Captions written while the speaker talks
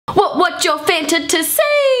What your Fanta to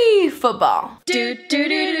say? Football. Do,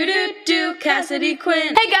 Cassidy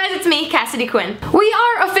Quinn. Hey guys, it's me, Cassidy Quinn. We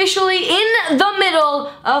are officially in the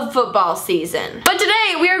middle of football season. But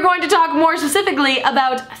today we are going to talk more specifically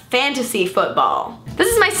about fantasy football.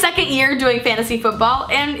 This is my second year doing fantasy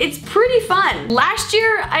football and it's pretty fun. Last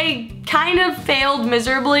year I kind of failed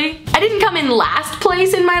miserably. I didn't come in last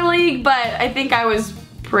place in my league, but I think I was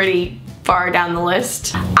pretty far down the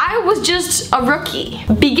list. I was just a rookie.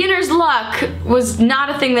 Beginner's luck was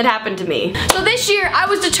not a thing that happened to me. So this year I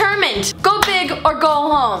was determined, go big or go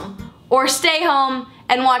home, or stay home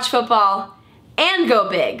and watch football and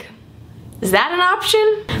go big. Is that an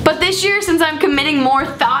option? But this year, since I'm committing more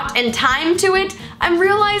thought and time to it, I'm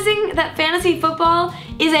realizing that fantasy football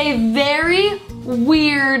is a very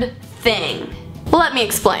weird thing. Let me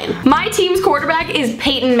explain. My team's quarterback is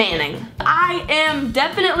Peyton Manning. I am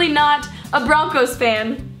definitely not a Broncos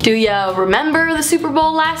fan. Do ya remember the Super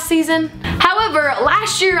Bowl last season? However,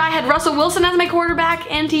 last year I had Russell Wilson as my quarterback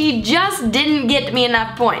and he just didn't get me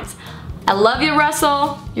enough points. I love you,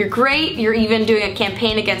 Russell. You're great. You're even doing a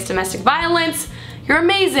campaign against domestic violence. You're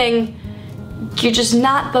amazing. You're just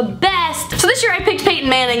not the best. So this year I picked Peyton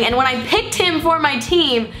Manning, and when I picked him for my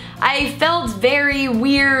team, I felt very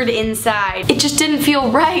weird inside. It just didn't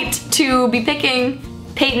feel right to be picking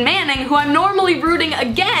Peyton Manning, who I'm normally rooting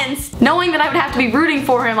against, knowing that I would have to be rooting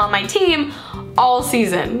for him on my team all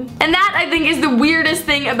season. And that, I think, is the weirdest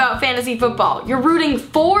thing about fantasy football. You're rooting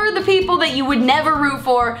for the people that you would never root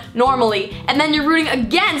for normally, and then you're rooting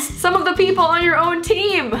against some of the people on your own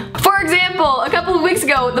team. For example, a couple of weeks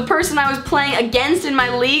ago, the person I was playing against in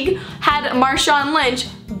my league had Marshawn Lynch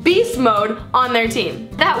beast mode on their team.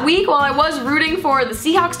 That week, while I was rooting for the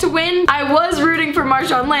Seahawks to win, I was rooting for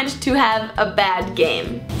Marshawn Lynch to have a bad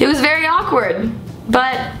game. It was very awkward,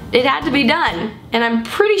 but it had to be done. And I'm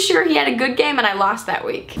pretty sure he had a good game and I lost that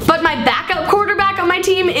week. But my backup quarterback on my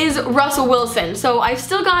team is Russell Wilson. So I've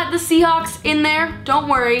still got the Seahawks in there, don't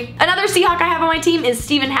worry. Another Seahawk I have on my team is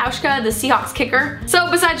Steven Hauschka, the Seahawks kicker.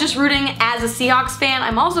 So besides just rooting as a Seahawks fan,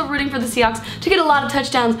 I'm also rooting for the Seahawks to get a lot of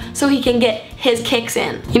touchdowns so he can get his kicks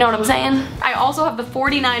in. You know what I'm saying? I also have the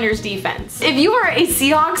 49ers defense. If you are a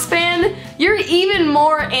Seahawks fan, you're even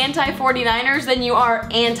more anti-49ers than you are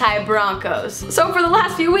anti-Broncos. So for the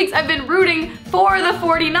last few weeks, I've been rooting for the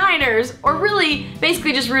 49ers, or really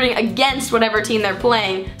basically just rooting against whatever team they're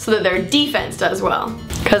playing so that their defense does well.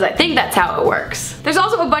 Because I think that's how it works. There's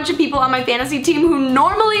also a bunch of people on my fantasy team who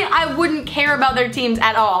normally I wouldn't care about their teams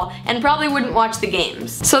at all and probably wouldn't watch the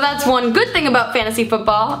games. So that's one good thing about fantasy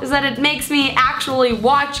football, is that it makes me actually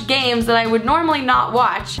watch games that I would normally not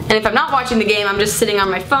watch. And if I'm not watching the game, I'm just sitting on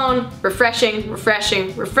my phone, refreshing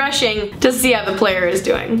to see how the player is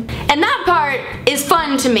doing. And that part is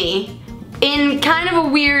fun to me in kind of a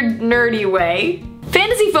weird, nerdy way.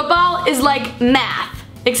 Fantasy football is like math,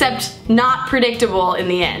 except not predictable in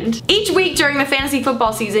the end. Each week during the fantasy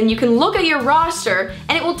football season, you can look at your roster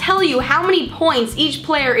and it will tell you how many points each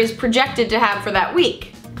player is projected to have for that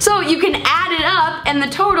week. So you can add it up and the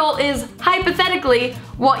total is hypothetically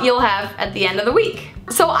what you'll have at the end of the week.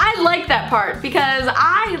 So I like that part because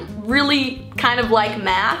I really kind of like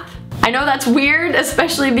math. I know that's weird,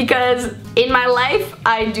 especially because in my life,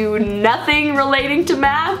 I do nothing relating to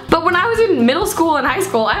math. But when I was in middle school and high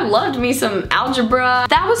school, I loved me some algebra.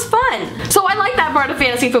 That was fun. So I like that part of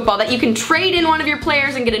fantasy football, that you can trade in one of your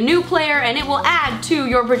players and get a new player and it will add to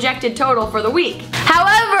your projected total for the week.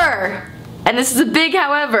 However, and this is a big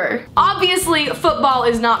however, obviously football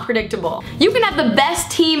is not predictable. You can have the best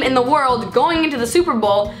team in the world going into the Super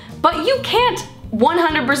Bowl, but you can't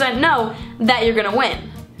 100% know that you're gonna win.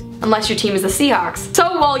 Unless your team is the Seahawks.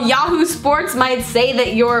 So while Yahoo Sports might say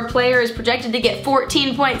that your player is projected to get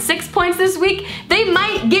 14.6 points this week, they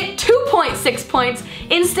might get 2.6 points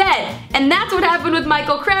instead. And that's what happened with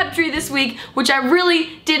Michael Crabtree this week, which I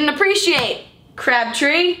really didn't appreciate.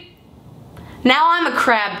 Crabtree? Now I'm a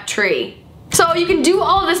Crabtree. So you can do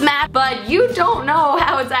all this math, but you don't know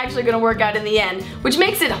how it's actually gonna work out in the end, which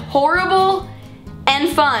makes it horrible and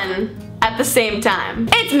fun at the same time.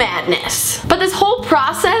 It's madness. But this whole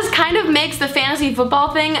process kind of makes the fantasy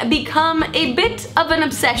football thing become a bit of an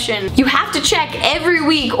obsession. You have to check every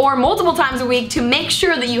week or multiple times a week to make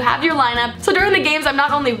sure that you have your lineup. So during the games, I'm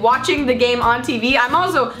not only watching the game on TV, I'm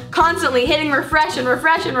also constantly hitting refresh on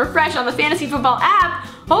the fantasy football app,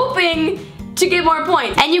 hoping to get more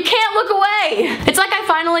points. And you can't look away. It's like I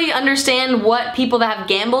finally understand what people that have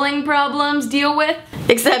gambling problems deal with.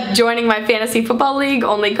 Except joining my fantasy football league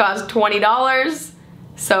only costs $20.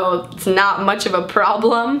 So it's not much of a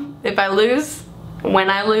problem if I lose, when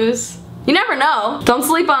I lose. You never know. Don't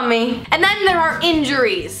sleep on me. And then there are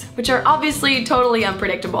injuries, which are obviously totally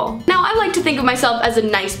unpredictable. Now, I like to think of myself as a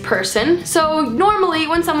nice person, so normally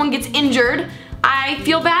when someone gets injured, I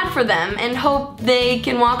feel bad for them and hope they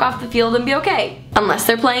can walk off the field and be okay. Unless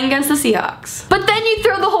they're playing against the Seahawks. But then you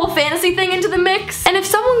throw the whole fantasy thing into the mix, and if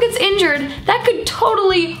someone gets injured, that could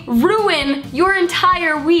totally ruin your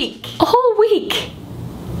entire week. A whole week.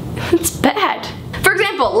 It's bad. For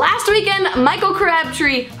example, last weekend, Michael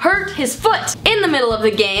Crabtree hurt his foot in the middle of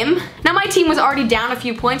the game. Now my team was already down a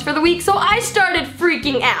few points for the week, so I started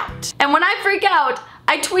freaking out. And when I freak out,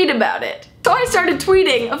 I tweet about it. So I started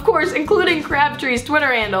tweeting, of course, including Crabtree's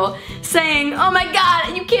Twitter handle, saying, "Oh my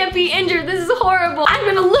god, you can't be injured, this is horrible. I'm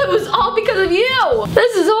gonna lose all because of you.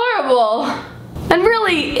 This is horrible." And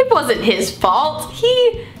really, it wasn't his fault.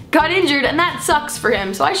 He got injured and that sucks for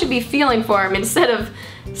him, so I should be feeling for him instead of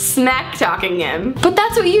smack talking him. But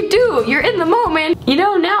that's what you do, you're in the moment. You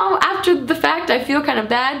know, now after the fact I feel kind of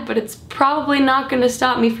bad, but it's probably not gonna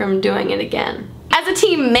stop me from doing it again. As a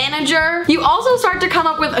team manager, you also start to come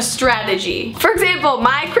up with a strategy. For example,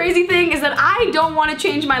 my crazy thing is that I don't want to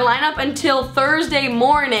change my lineup until Thursday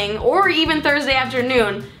morning or even Thursday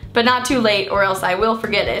afternoon, but not too late or else I will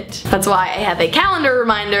forget it. That's why I have a calendar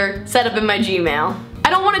reminder set up in my Gmail. I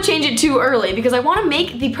don't want to change it too early because I want to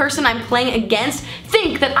make the person I'm playing against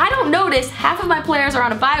think that I don't notice half of my players are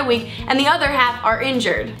on a bye week and the other half are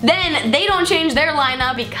injured. Then they don't change their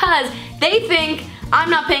lineup because they think I'm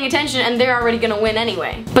not paying attention and they're already gonna win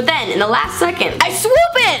anyway. But then, in the last second, I swoop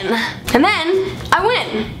in! And then, I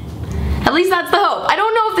win. At least that's the hope. I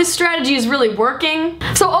don't know if this strategy is really working.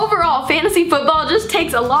 So overall, fantasy football just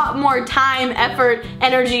takes a lot more time, effort,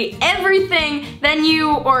 energy, everything than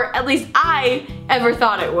you, or at least I, ever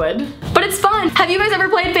thought it would. But it's fun. Have you guys ever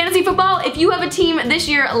played fantasy football? If you have a team this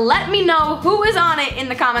year, let me know who is on it in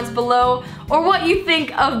the comments below or what you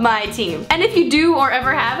think of my team. And if you do or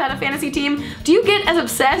ever have had a fantasy team, do you get as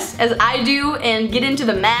obsessed as I do and get into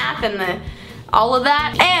the math and all of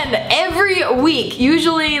that? And every week,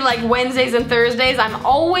 usually like Wednesdays and Thursdays, I'm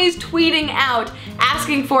always tweeting out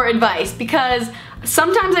asking for advice because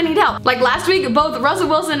sometimes I need help. Like last week, both Russell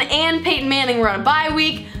Wilson and Peyton Manning were on a bye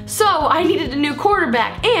week, so I needed a new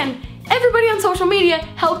quarterback, and everybody on social media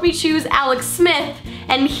helped me choose Alex Smith,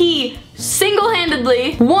 and he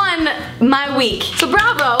single-handedly won my week. So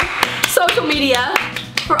bravo, social media,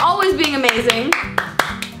 for always being amazing.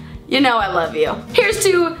 You know I love you. Here's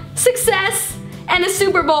to success and a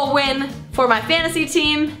Super Bowl win for my fantasy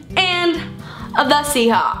team and the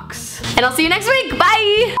Seahawks. And I'll see you next week.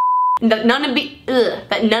 Bye! Nonabody,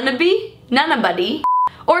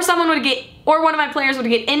 or someone would get, or one of my players would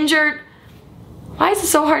get injured. Why is it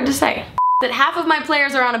so hard to say? That half of my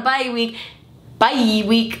players are on a bye week,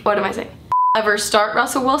 what am I saying? Ever start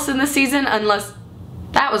Russell Wilson this season unless,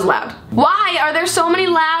 that was loud. Why are there so many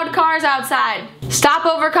loud cars outside? Stop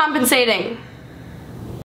overcompensating.